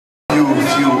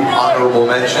few honorable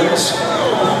mentions.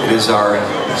 It is our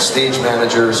stage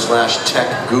manager slash tech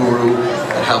guru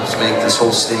that helps make this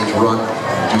whole stage run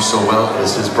do so well.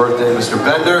 It's his birthday, Mr.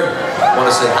 Bender. I want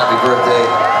to say happy birthday.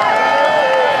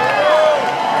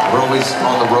 We're always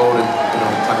on the road and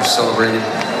kind of celebrating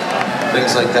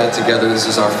things like that together. This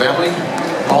is our family.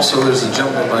 Also, there's a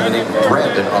gentleman by the name of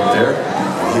Brandon up there.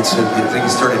 I think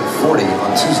he's turning 40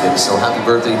 on Tuesday, so happy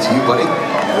birthday to you, buddy.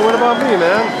 Hey, what about me,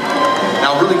 man?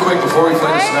 Now, really quick, before we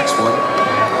play this next one,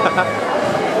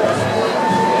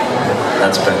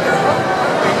 that's Bender.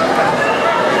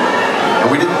 And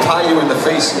we didn't pie you in the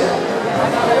face yet.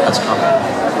 That's coming.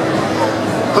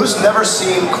 Who's never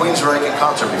seen Queensryche in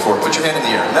concert before? Put your hand in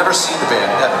the air. Never seen the band,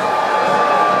 never.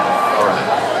 All right.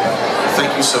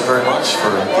 Thank you so very much for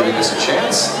giving us a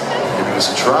chance, giving us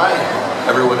a try.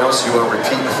 Everyone else, you are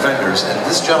repeat offenders. And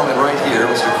this gentleman right here,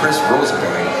 Mr. Chris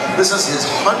Rosenberry, this is his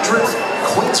 100th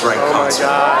Queensryche concert. Oh my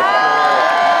God.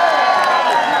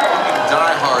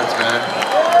 Diehards, man.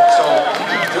 So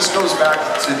this goes back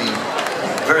to the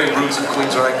very roots of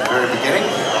Queensryche, the very beginning.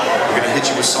 We're gonna hit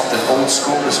you with something old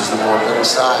school. This is the more other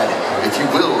side, if you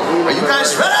will. Are you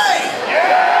guys ready?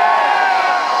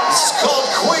 Yeah! This is called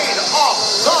Queen of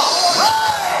the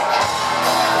Reich!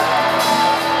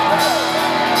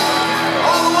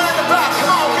 All the way in the back,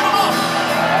 come on, get them up!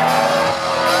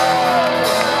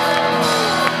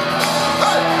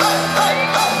 Hey, hey, hey,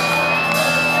 hey!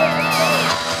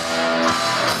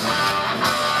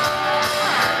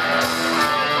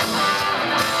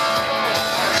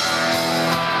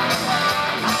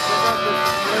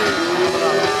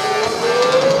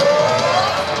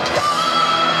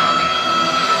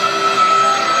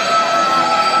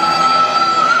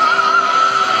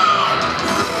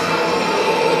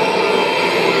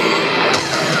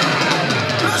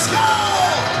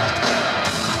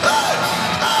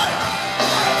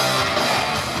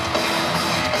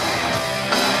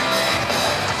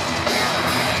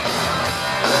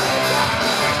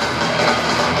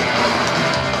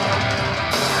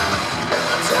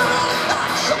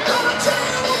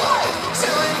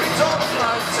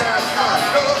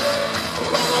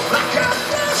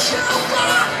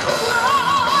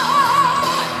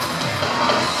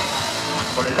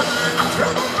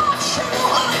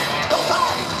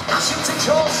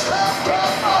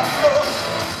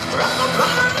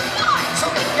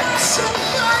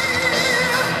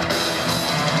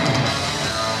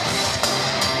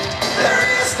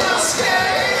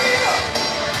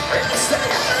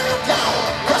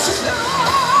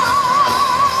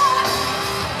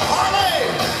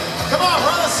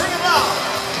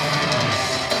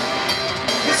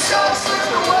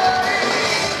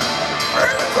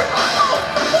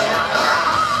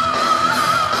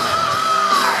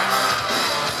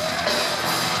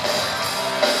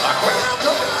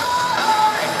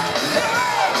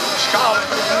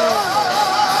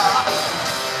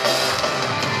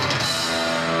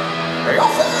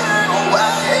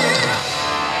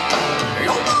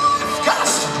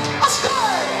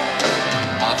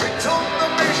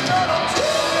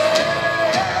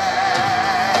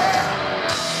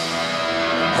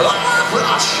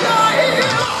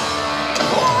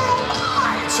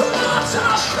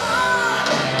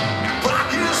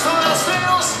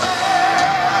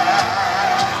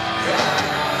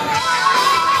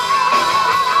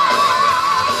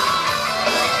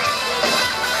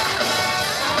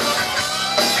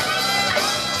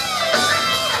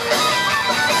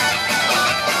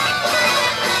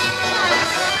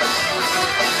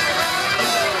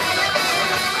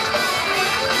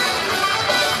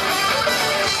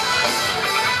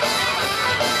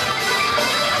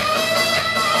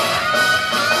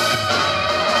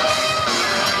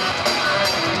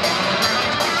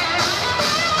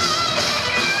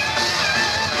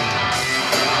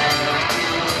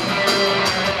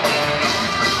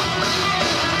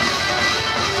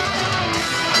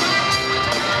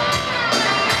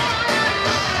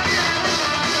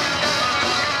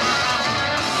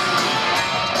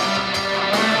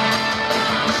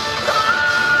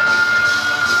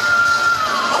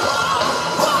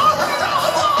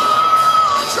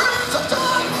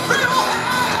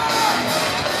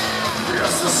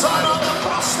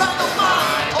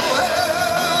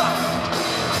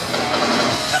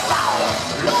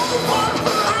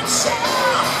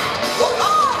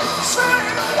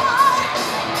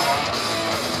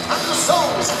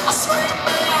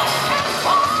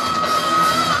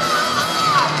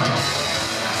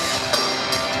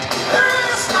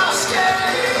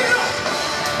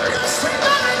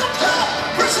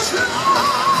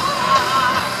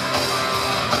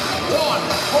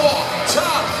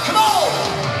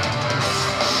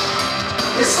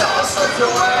 It's all slipped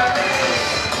away.